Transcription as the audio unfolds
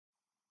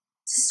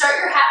To start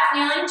your half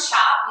kneeling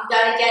chop, you've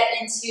got to get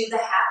into the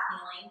half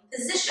kneeling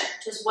position,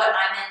 which is what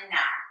I'm in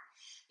now.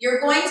 You're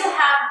going to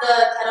have the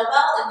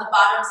kettlebell in the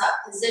bottoms up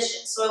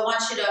position. So I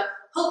want you to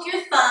hook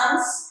your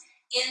thumbs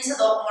into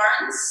the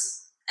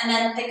horns and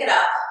then pick it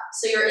up.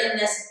 So you're in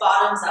this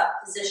bottoms up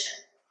position.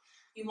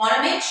 You want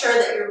to make sure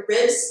that your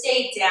ribs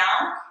stay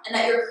down and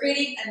that you're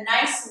creating a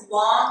nice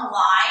long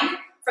line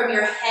from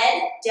your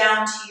head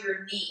down to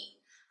your knee.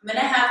 I'm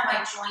going to have my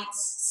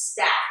joints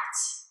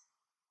stacked.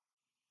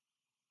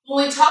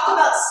 When we talk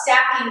about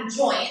stacking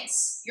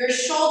joints, your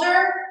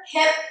shoulder,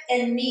 hip,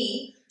 and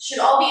knee should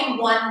all be in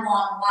one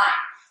long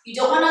line. You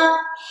don't want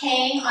to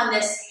hang on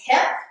this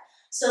hip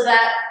so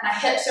that my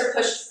hips are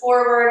pushed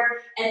forward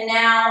and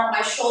now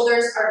my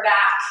shoulders are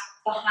back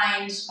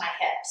behind my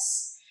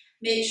hips.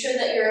 Make sure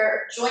that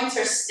your joints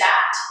are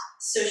stacked,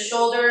 so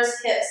shoulders,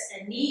 hips,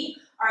 and knee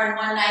are in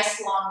one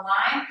nice long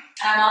line.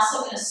 And I'm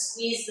also going to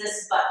squeeze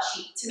this butt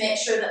cheek to make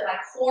sure that my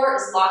core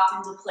is locked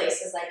into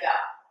place as I go.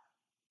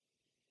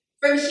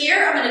 From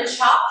here, I'm going to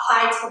chop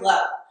high to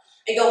low.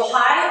 I go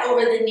high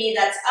over the knee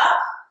that's up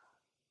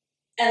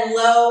and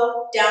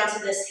low down to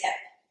this hip.